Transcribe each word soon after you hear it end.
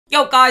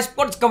Yo guys,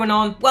 what's going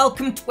on?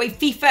 Welcome to a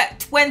FIFA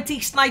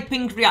 20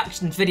 sniping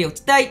reactions video.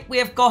 Today we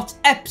have got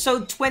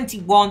episode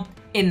 21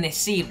 in this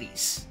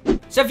series.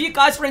 So if you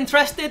guys are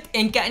interested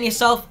in getting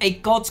yourself a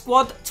God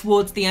Squad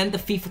towards the end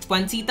of FIFA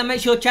 20, then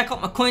make sure to check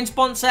out my coin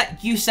sponsor,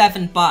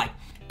 U7Buy.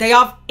 They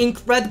have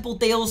incredible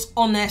deals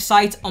on their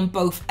site on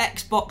both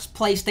Xbox,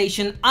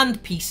 PlayStation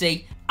and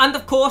PC. And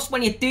of course,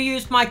 when you do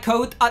use my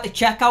code at the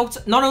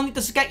checkout, not only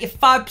does it get you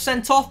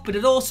 5% off, but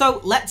it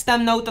also lets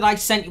them know that I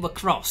sent you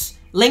across.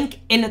 Link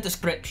in the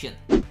description.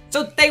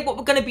 So today what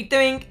we're going to be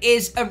doing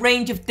is a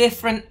range of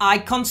different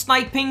icon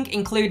sniping,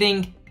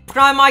 including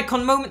prime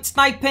icon moment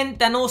sniping,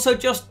 then also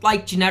just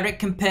like generic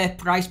compare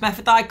price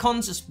method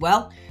icons as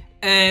well.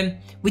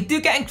 We do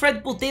get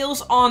incredible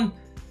deals on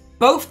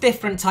both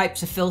different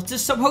types of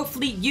filters, so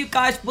hopefully you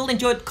guys will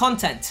enjoy the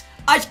content.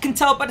 As you can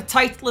tell by the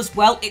title as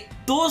well, it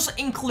does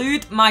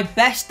include my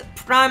best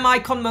prime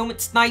icon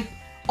moment snipe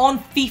on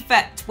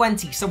FIFA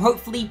 20, so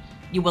hopefully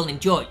you will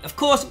enjoy. Of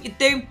course, if you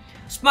do,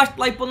 smash the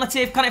like button, let's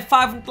see if we can hit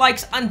 500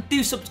 likes, and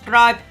do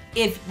subscribe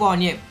if you are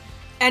new.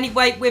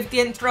 Anyway, with the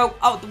intro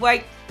out of the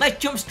way, let's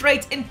jump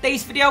straight into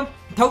today's video,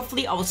 and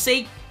hopefully I will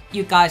see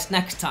you guys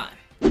next time.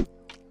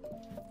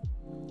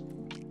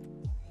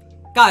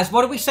 Guys,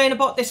 what are we saying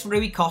about this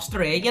Rui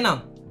Costa here, you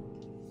know?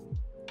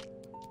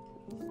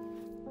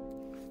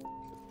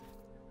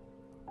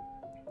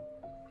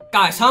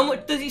 Guys, how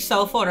much does he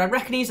sell for? I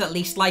reckon he's at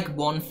least like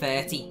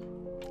 130.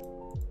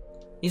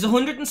 He's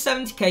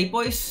 170k,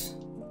 boys.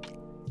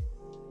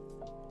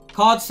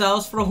 Card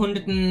sells for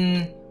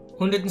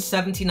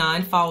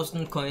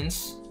 179,000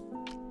 coins.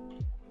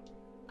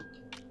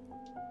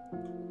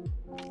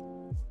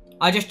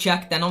 I just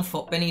checked then on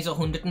Footbin, he's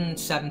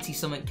 170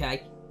 something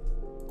K.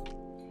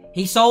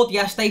 He sold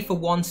yesterday for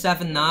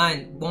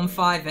 179,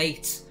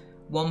 158,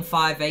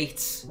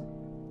 158,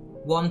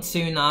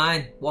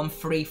 129,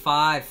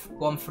 135,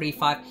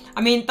 135.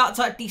 I mean,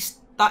 that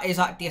is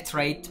actually a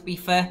trade, to be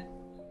fair.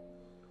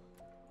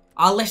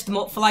 I'll list him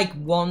up for like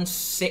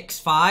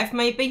 165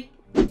 maybe.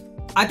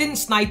 I didn't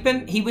snipe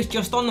him, he was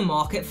just on the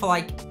market for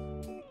like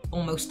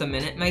almost a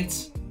minute,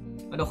 mate,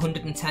 at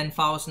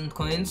 110,000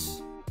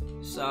 coins.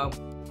 So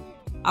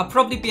I'll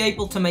probably be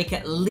able to make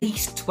at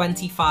least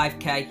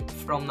 25k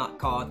from that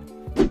card.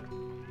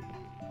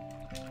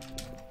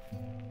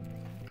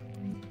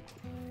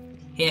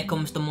 Here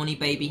comes the money,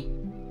 baby.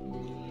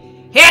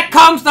 Here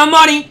comes the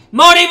money!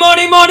 Money,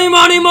 money, money,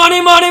 money,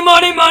 money, money,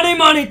 money, money,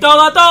 money,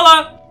 dollar,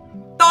 dollar!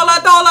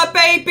 Dollar, dollar,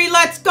 baby,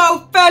 let's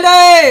go,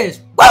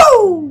 fellas!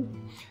 Woo!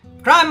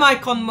 Prime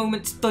icon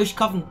moment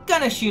Stoichkov, I'm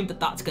gonna assume that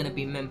that's gonna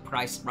be min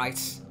price,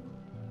 right?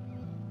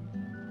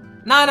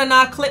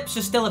 Nah, clips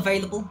are still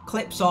available.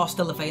 Clips are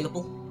still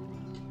available.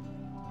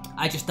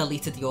 I just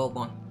deleted your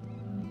one.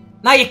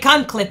 Now you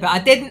can clip it. I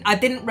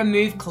didn't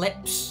remove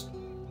clips.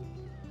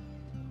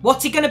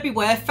 What's he gonna be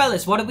worth,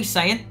 fellas? What are we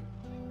saying?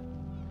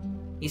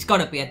 He's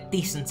gotta be a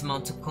decent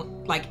amount of,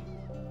 like,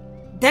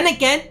 then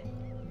again,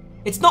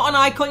 it's not an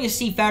icon you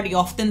see very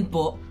often,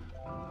 but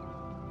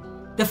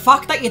the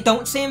fact that you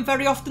don't see him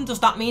very often,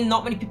 does that mean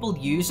not many people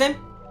use him?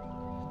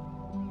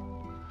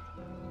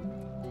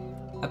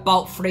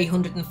 About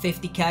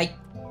 350k.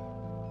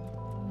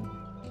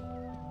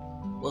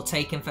 We'll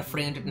take him for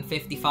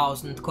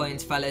 350,000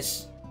 coins,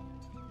 fellas.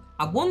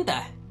 I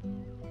wonder.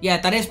 Yeah,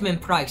 that is min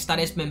price. That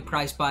is min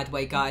price, by the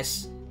way,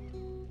 guys.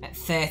 At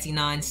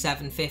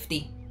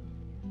 39,750.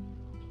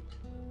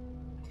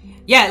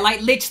 Yeah,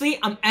 like literally,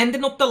 I'm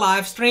ending up the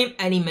live stream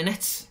any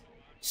minute.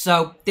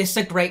 So this is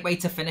a great way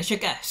to finish, I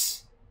guess.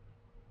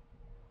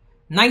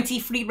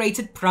 93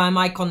 rated prime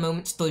icon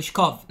moment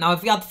Stoichkov. Now,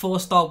 if he had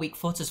 4-star weak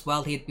foot as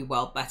well, he'd be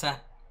well better.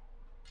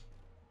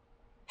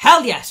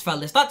 Hell yes,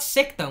 fellas. That's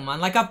sick though, man.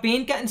 Like, I've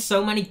been getting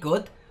so many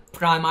good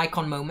prime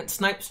icon moment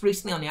snipes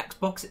recently on the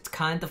Xbox. It's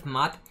kind of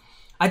mad.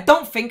 I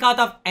don't think I'd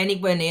have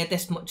anywhere near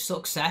this much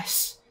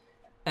success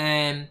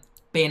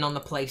being on the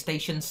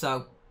PlayStation,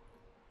 so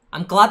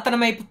I'm glad that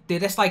I'm able to do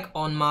this like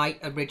on my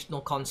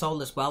original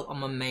console as well, on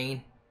my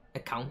main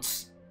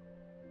accounts.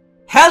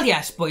 Hell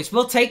yes, boys.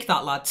 We'll take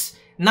that, lads.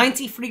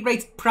 93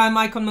 rated prime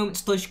icon moment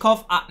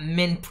Stoichkov at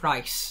min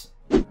price.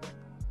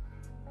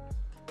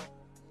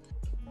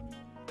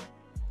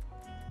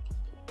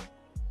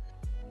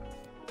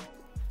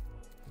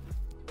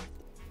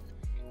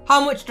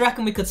 How much do you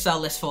reckon we could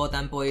sell this for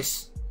then,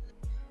 boys?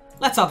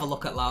 Let's have a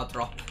look at Loud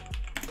Drop.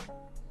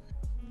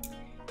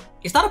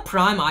 Is that a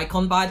prime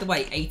icon, by the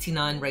way?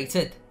 89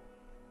 rated.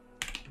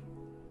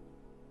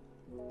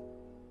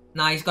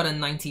 Nah, he's got a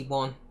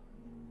 91.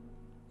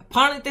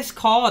 Apparently this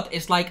card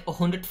is like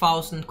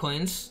 100,000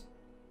 coins.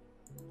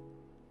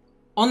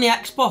 On the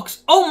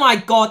Xbox. Oh my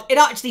god, it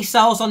actually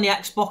sells on the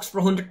Xbox for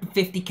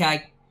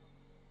 150k.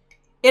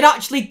 It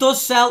actually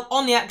does sell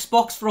on the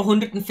Xbox for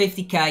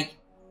 150k.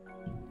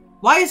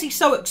 Why is he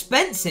so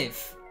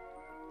expensive?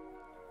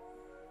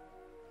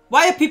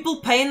 Why are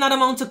people paying that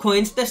amount of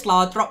coins for this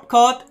Loud Drop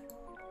card?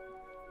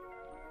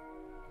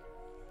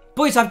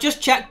 Boys, I've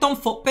just checked on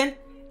Footbin.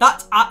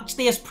 That's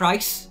actually his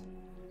price.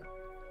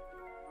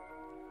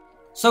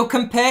 So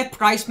compare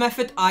price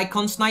method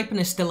icon sniping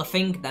is still a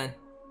thing then.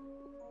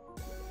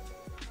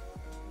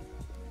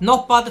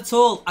 Not bad at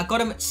all. I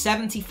got him at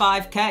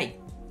 75k.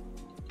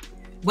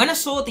 When I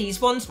saw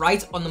these ones,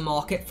 right, on the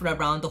market for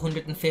around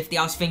 150,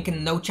 I was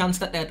thinking no chance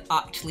that they'd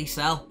actually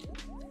sell.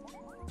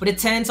 But it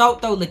turns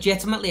out though,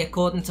 legitimately,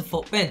 according to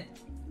Footbin,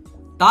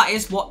 that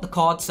is what the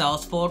card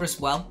sells for as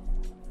well.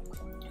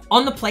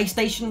 On the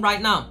PlayStation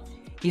right now,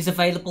 he's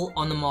available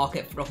on the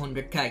market for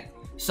 100k.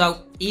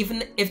 So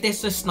even if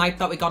this was SNIPE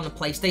that we got on the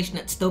PlayStation,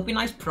 it'd still be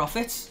nice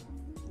profits.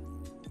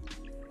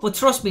 But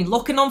trust me,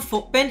 looking on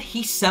Footbin,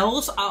 he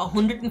sells at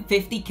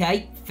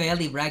 150k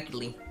fairly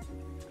regularly.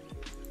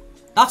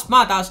 That's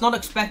mad. I was not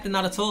expecting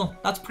that at all.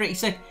 That's pretty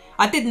sick.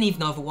 I didn't even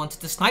know if I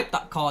wanted to snipe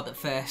that card at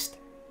first.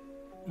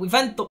 We've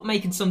ended up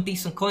making some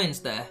decent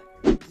coins there.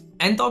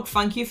 Endog,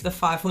 thank you for the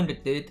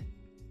 500, dude.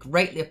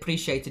 Greatly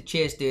appreciated.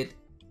 Cheers, dude.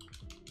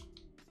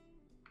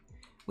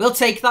 We'll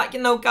take that,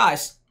 you know,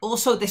 guys.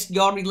 Also, this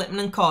Yari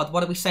Littmanen card,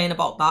 what are we saying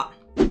about that?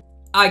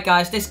 Alright,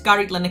 guys, this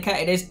Gary Lineker,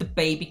 it is the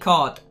baby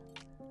card.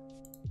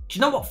 Do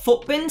you know what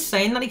Footbin's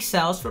saying that he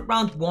sells for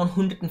around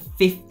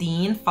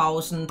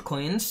 115,000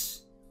 coins?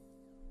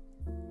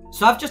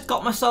 So I've just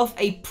got myself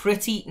a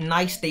pretty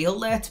nice deal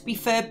there, to be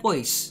fair,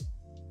 boys.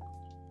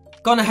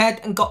 Gone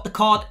ahead and got the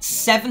card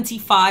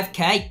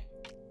 75k.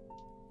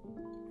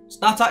 So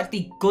that's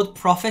actually good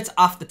profit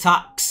after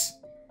tax.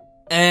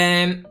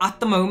 At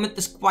the moment,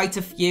 there's quite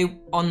a few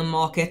on the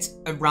market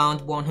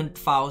around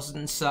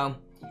 100,000, so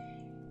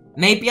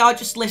maybe I'll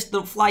just list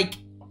up like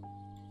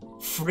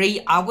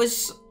 3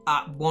 hours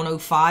at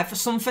 105 or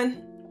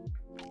something.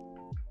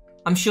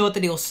 I'm sure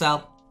that he'll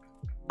sell.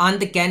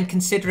 And again,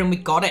 considering we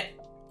got it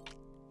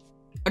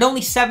at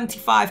only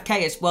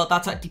 75k as well,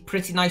 that's actually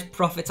pretty nice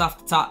profit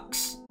after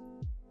tax.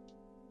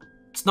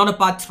 It's not a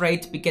bad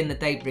trade to begin the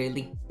day,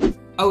 really.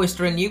 Oh, is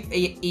there a new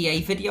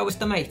EA video, is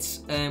there, mates?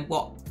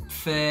 What,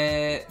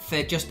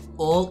 for just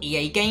all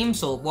EA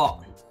games or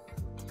what?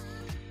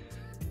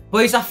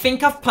 Boys, I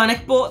think I've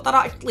panic bought that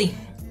actually.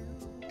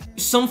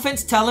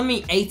 Something's telling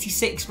me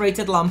 86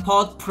 rated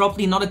Lampard,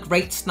 probably not a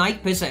great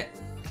snipe, is it?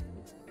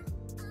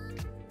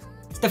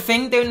 It's the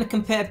thing doing the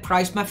compare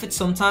price method,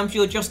 sometimes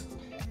you'll just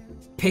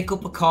pick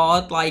up a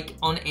card like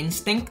on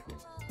instinct.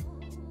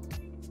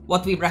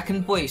 What do we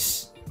reckon,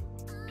 boys?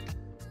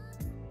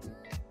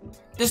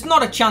 There's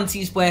not a chance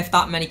he's worth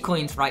that many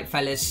coins, right,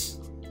 fellas?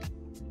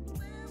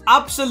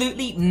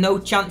 Absolutely no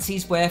chance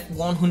he's worth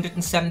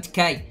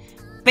 170k.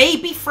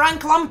 Baby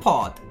Frank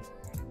Lampard.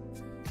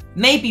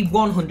 Maybe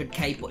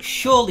 100k, but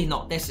surely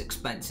not this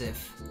expensive.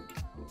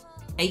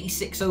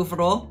 86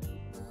 overall.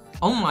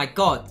 Oh my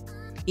god.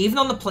 Even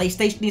on the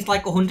PlayStation, he's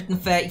like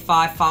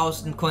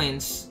 135,000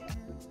 coins.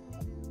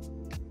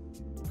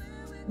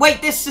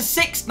 Wait, this is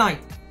a 6-9.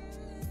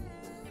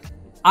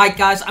 Alright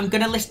guys, I'm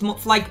going to list him up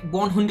for like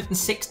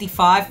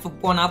 165 for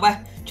 1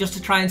 hour, just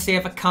to try and see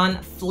if I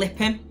can flip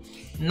him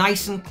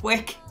nice and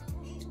quick.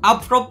 I'll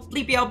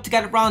probably be able to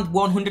get around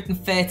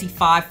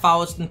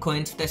 135,000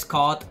 coins for this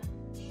card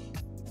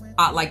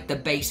at like the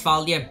base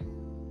value.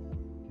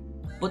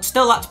 But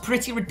still, that's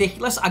pretty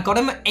ridiculous. I got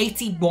him at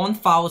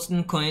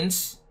 81,000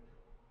 coins.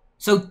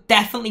 So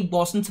definitely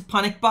wasn't a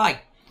panic buy.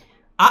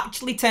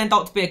 Actually turned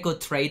out to be a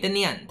good trade in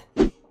the end.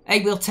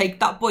 Hey, we'll take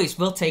that, boys.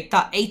 We'll take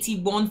that.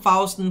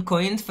 81,000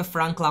 coins for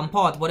Frank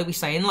Lampard. What are we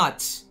saying,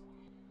 lads?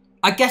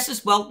 I guess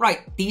as well, right,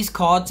 these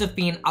cards have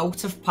been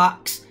out of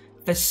packs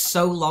for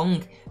so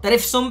long that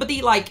if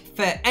somebody, like,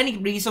 for any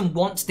reason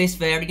wants this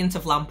variant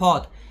of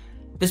Lampard,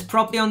 there's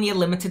probably only a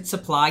limited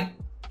supply,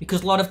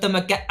 because a lot of them,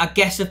 I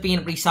guess, have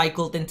been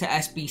recycled into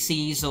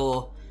SBCs,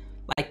 or,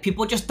 like,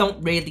 people just don't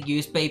really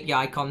use baby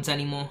icons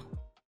anymore.